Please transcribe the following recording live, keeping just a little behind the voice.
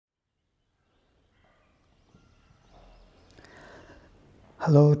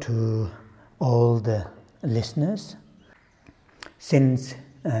Hello to all the listeners. Since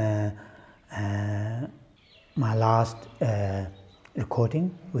my last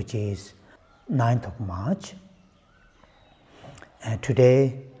recording, which is 9th of March,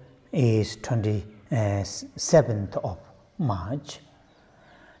 today is 27th of March,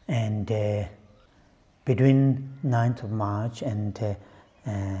 and between 9th of March and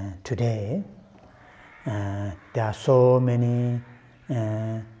today, there are so many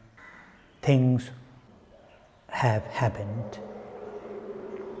things have happened,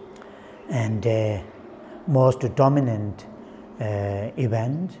 and most dominant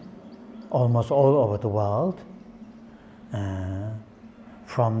event almost all over the world,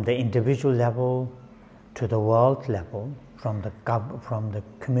 from the individual level to the world level, from the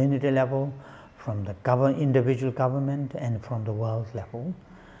community level, from the individual government, and from the world level.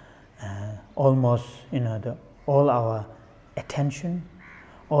 Almost, all our attention,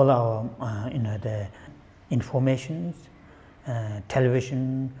 all our, the informations,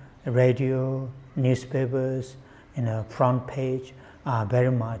 television, radio, newspapers, front page are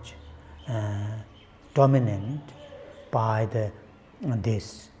very much dominant by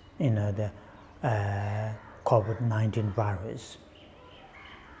this COVID-19 virus.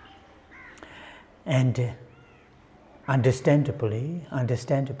 And understandably,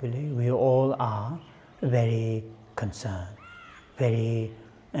 we all are very concerned, very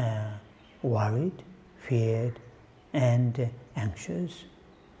worried, feared, and anxious,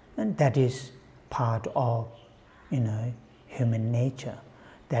 and that is part of human nature.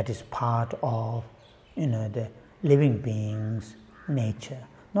 That is part of the living beings' nature.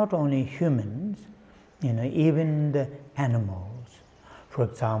 Not only humans, even the animals. For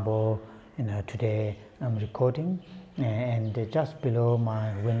example, today I'm recording, and just below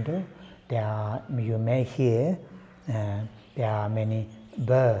my window, you may hear there are many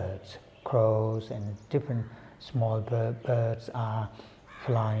birds, crows, and different small birds are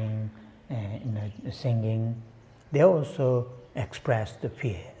flying, singing. They also express the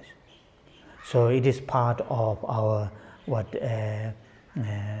fears. So it is part of our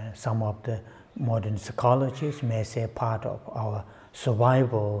some of the modern psychologists may say part of our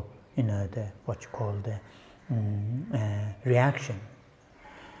survival, reaction.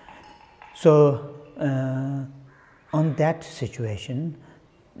 So on that situation,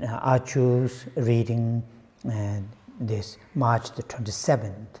 I choose reading this March the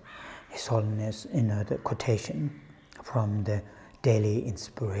 27th, His Holiness, the quotation from the Daily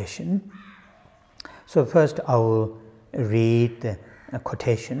Inspiration. So first I will read the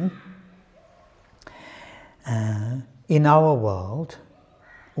quotation. In our world,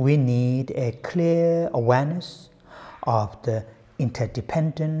 we need a clear awareness of the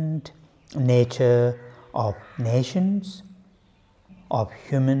interdependent nature of nations, of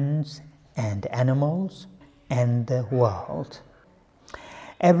humans and animals, and the world.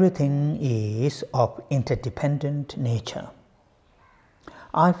 Everything is of interdependent nature.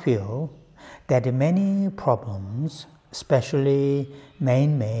 I feel that many problems, especially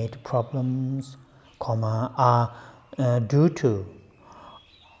man-made problems, are due to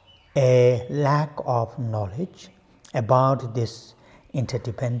a lack of knowledge about this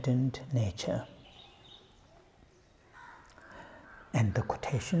interdependent nature. And the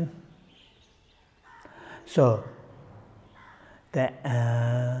quotation. So,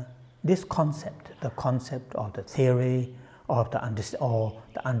 this concept, the concept of the theory of the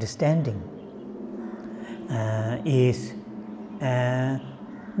understanding, is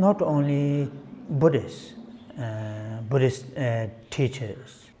not only Buddhist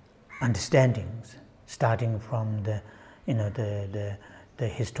teachers' understandings, starting from the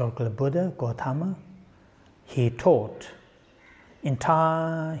historical Buddha Gautama. He taught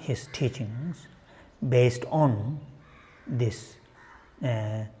entire his teachings based on this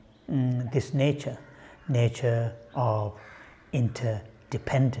nature of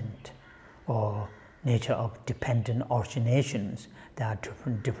interdependent, or nature of dependent originations. There are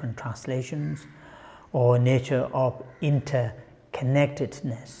different translations, or nature of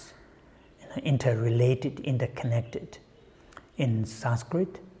interconnectedness, interrelated, interconnected. In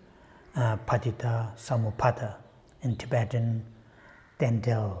Sanskrit, Patita Samuppada; in Tibetan,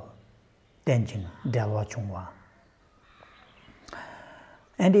 Tendel, Tenjin, Delwa Chungwa.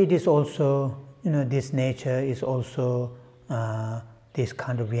 And it is also, this nature is also, this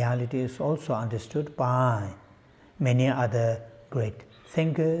kind of reality is also understood by many other great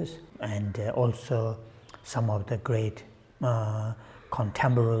thinkers, and also some of the great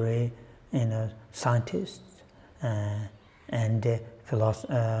contemporary scientists and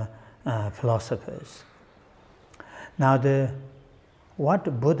philosophers. Now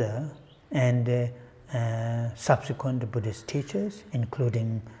what Buddha and subsequent Buddhist teachers,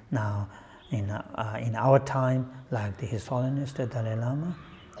 including now in our time, like His Holiness the Dalai Lama,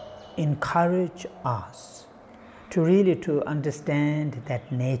 encourage us to really to understand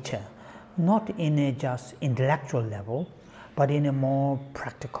that nature, not in a just intellectual level, but in a more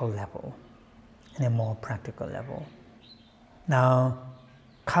practical level. Now,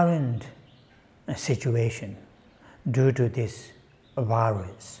 current situation, due to this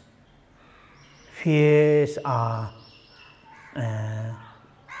virus, fears are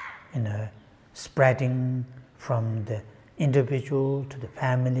spreading from the individual to the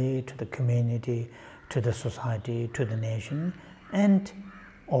family, to the community, to the society, to the nation, and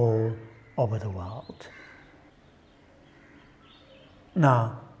all over the world.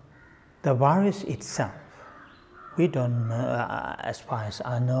 Now, the virus itself, we don't know, as far as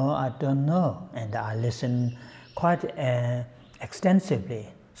I know, I don't know, and I listen quite extensively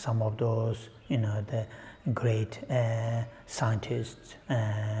some of those, the great scientists,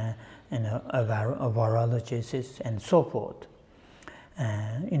 virologists, and so forth.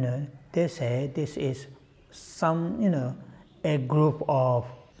 They say this is some, a group of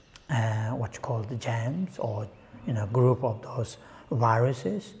what you call the germs, or group of those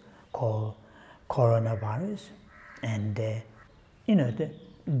viruses called coronavirus, and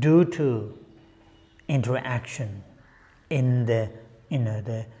due to interaction in the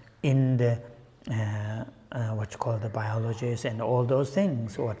what you call the biologists and all those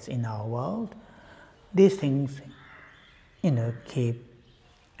things, what's in our world, these things keep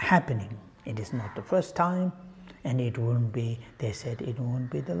happening. It is not the first time, and it won't be, they said it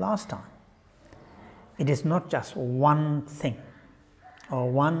won't be the last time. It is not just one thing or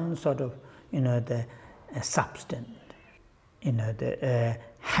one sort of the substance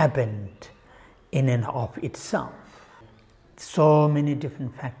happened in and of itself. So many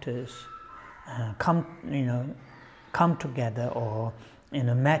different factors come together, or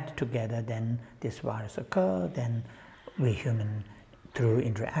met together, then this virus occurred, then we human, through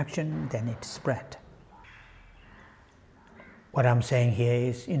interaction, then it spread. What I'm saying here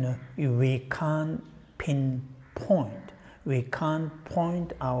is, we can't pinpoint, we can't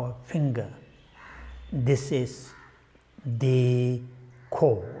point our finger, this is the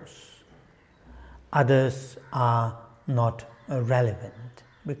cause. Others are not relevant.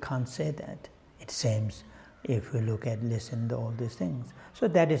 We can't say that. It seems, if we listen to all these things. So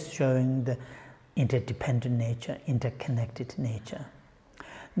that is showing the interdependent nature, interconnected nature.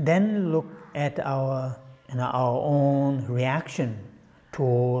 Then look at our own reaction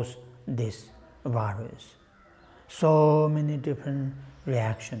towards this virus. So many different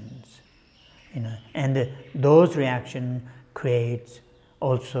reactions, and those reactions creates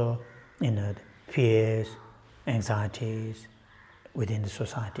also, fears, anxieties within the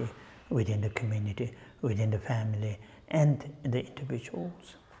society, within the community, within the family, and the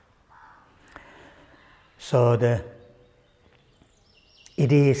individuals. So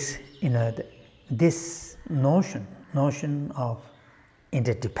it is, this notion of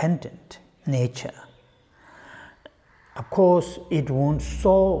interdependent nature. Of course, it won't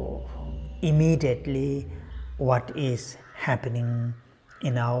solve immediately what is happening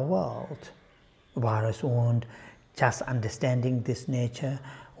in our world. Virus won't, just understanding this nature,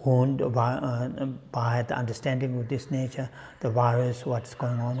 won't, by the understanding of this nature, the virus, what's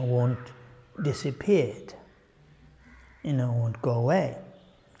going on, won't disappear, won't go away.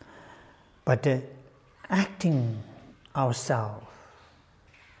 But acting ourselves,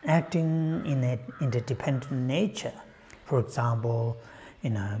 acting in an interdependent nature, for example,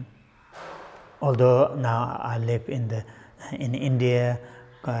 although now I live in India,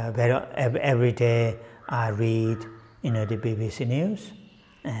 every day I read, the BBC News,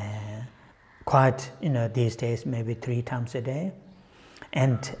 quite, these days maybe 3 times a day,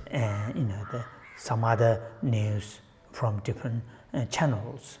 and some other news from different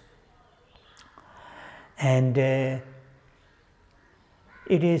channels, and it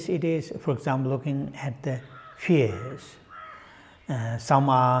is, for example, looking at the fears. Some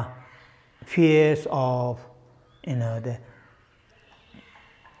are fears of, the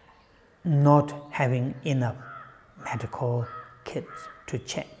not having enough medical kits to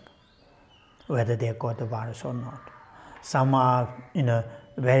check whether they got the virus or not. Some are,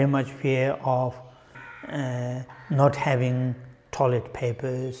 very much fear of not having toilet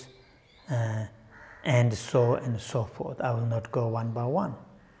papers, and so forth. I will not go one by one.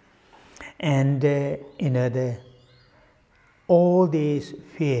 And all these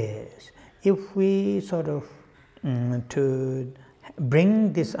fears, if we sort of to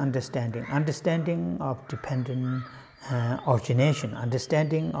bring this understanding of dependent origination,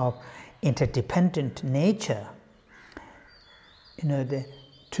 understanding of interdependent nature,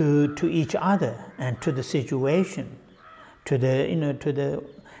 to each other and to the situation,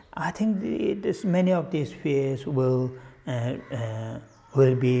 I think many of these fears will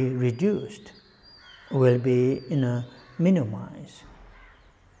be reduced, will be minimized.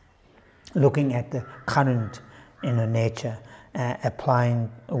 Looking at the current nature,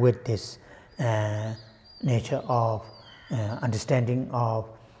 applying with this nature of understanding of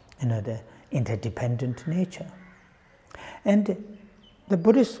the interdependent nature, and the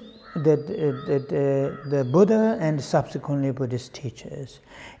Buddhist, the Buddha and subsequently Buddhist teachers,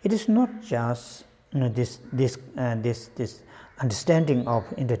 it is not just this understanding of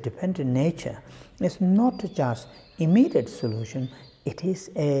interdependent nature. It's not just immediate solution. It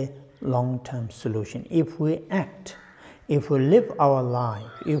is a long-term solution. If we act, if we live our life,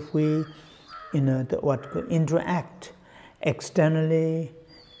 if we interact externally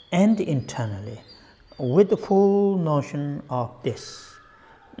and internally with the full notion of this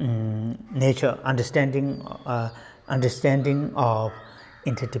nature, understanding of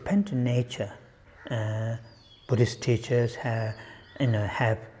interdependent nature, Buddhist teachers have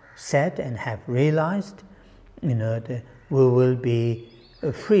said and have realized, that we will be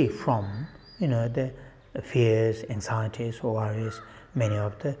free from, the fears, anxieties, worries, many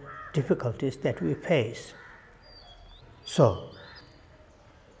of the difficulties that we face. So,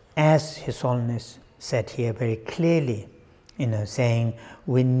 as His Holiness said here very clearly, saying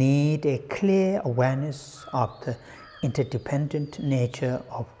we need a clear awareness of the interdependent nature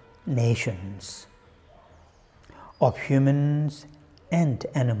of nations, of humans and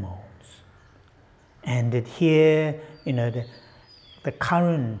animals. And that here, the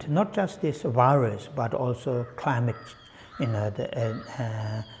current, not just this virus, but also climate,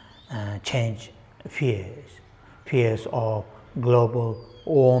 change fears of global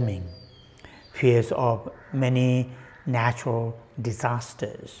warming, fears of many natural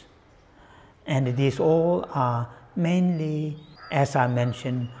disasters. And these all are mainly, as I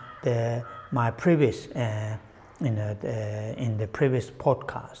mentioned, my previous in the previous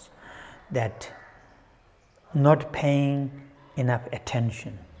podcast, that not paying enough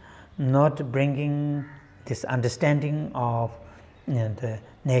attention, not bringing this understanding of the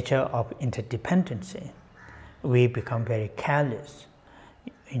nature of interdependency, we become very careless.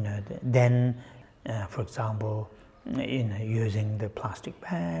 Then, for example, using the plastic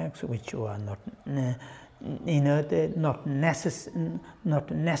bags, which are not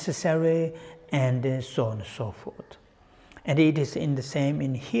necessary, and so on and so forth. And it is in the same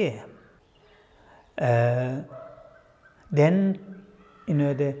in here. Then,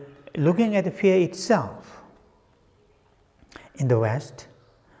 looking at the fear itself in the West,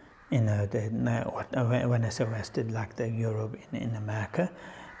 when I say West, like the Europe, in America,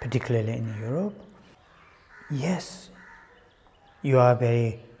 particularly in Europe, yes, you are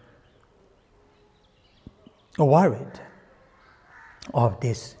very worried of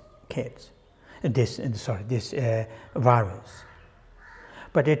this virus.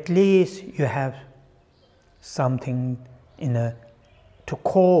 But at least you have something to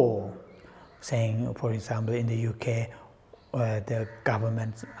call, saying, for example, in the UK, the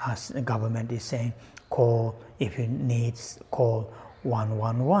government is saying, call, if you need, call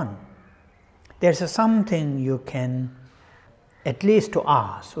 111. There's something you can, at least to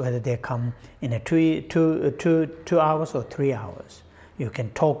ask, whether they come in 2 hours or 3 hours. You can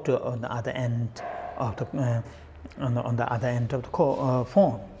talk to on the other end of the on the other end of the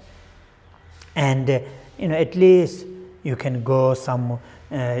phone, and at least you can go some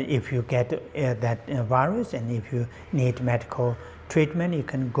if you get that virus, and if you need medical treatment, you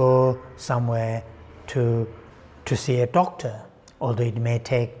can go somewhere to see a doctor, although it may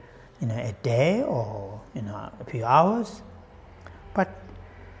take a day or a few hours. But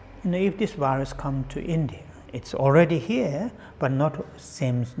if this virus comes to India, it's already here, but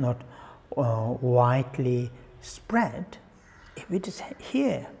seems not widely spread. If it is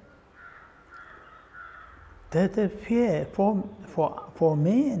here, the fear for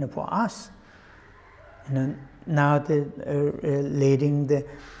me and for us, now leading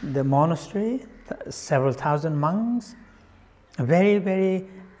the monastery, several thousand monks, a very, very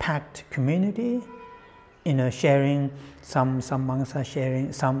packed community, sharing. Some monks are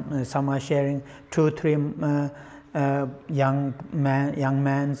sharing. Some are sharing 2-3 young men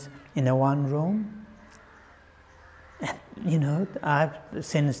in one room. And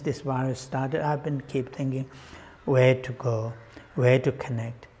since this virus started, I've been keep thinking where to go, where to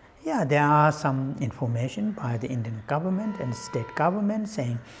connect. Yeah, there are some information by the Indian government and state government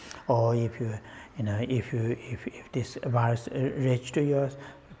saying, oh, if this virus reach to your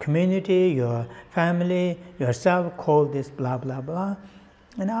community, your family, yourself, call this blah blah blah,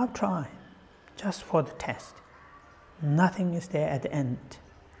 and I'll try, just for the test. Nothing is there at the end,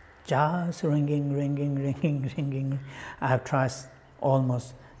 just ringing. I've tried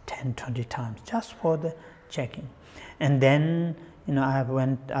almost 10-20 times just for the checking, and then I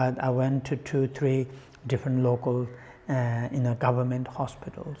went to 2-3 different local government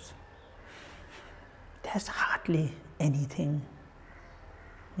hospitals. There's hardly anything,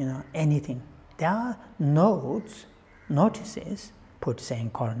 anything. There are notices put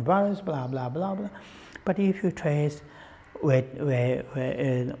saying coronavirus, blah blah blah blah. But if you trace where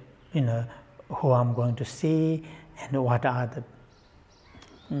who I'm going to see and what are the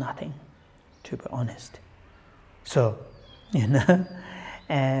nothing, to be honest. So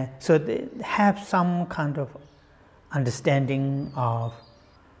so they have some kind of understanding of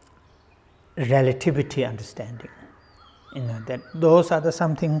relativity understanding, that those are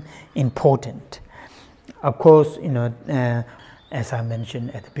something important. Of course, as I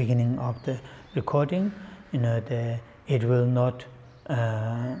mentioned at the beginning of the recording, it will not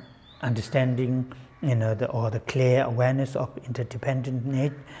understanding, or the clear awareness of interdependent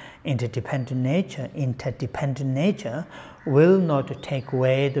nature will not take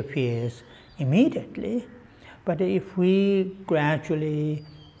away the fears immediately, but if we gradually,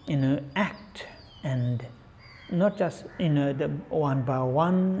 act, and not just the one by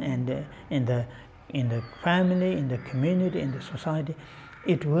one, and in the family, in the community, in the society,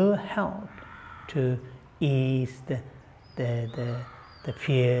 it will help to ease the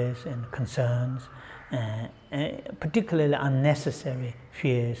fears and concerns, particularly unnecessary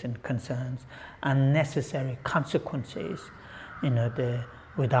fears and concerns, unnecessary consequences,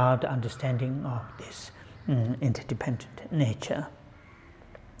 without understanding of this interdependent nature.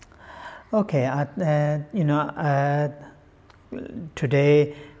 Okay,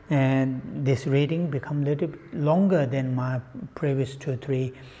 today this reading become a little bit longer than my previous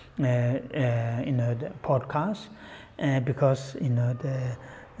 2-3 the podcasts, because the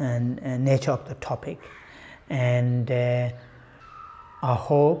nature of the topic, and I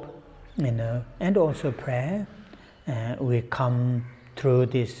hope and also prayer we come through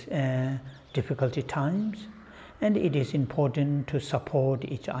these difficulty times, and it is important to support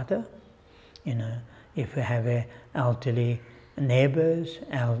each other. If we have elderly neighbors,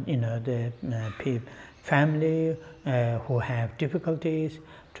 the family who have difficulties,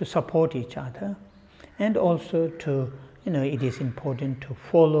 to support each other, and also to it is important to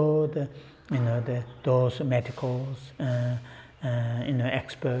follow those medicals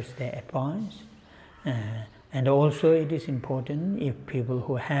experts, their advice, and also it is important if people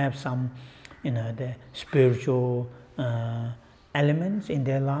who have some the spiritual elements in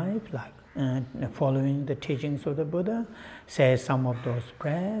their life, like following the teachings of the Buddha, say some of those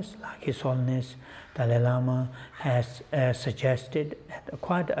prayers, like His Holiness Dalai Lama has suggested at a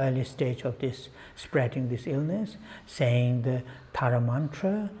quite early stage of this spreading this illness, saying the Tara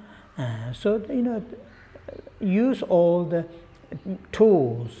mantra. So use all the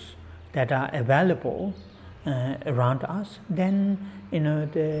tools that are available around us. Then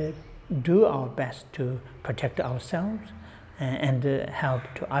do our best to protect ourselves and help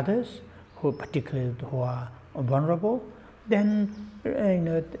to others, who particularly who are vulnerable. Then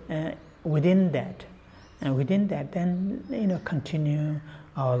within that, then continue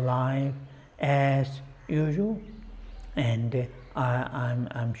our life as usual, and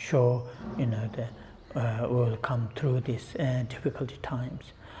I'm sure we'll come through these difficult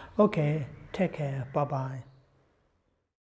times. Okay, take care. Bye bye.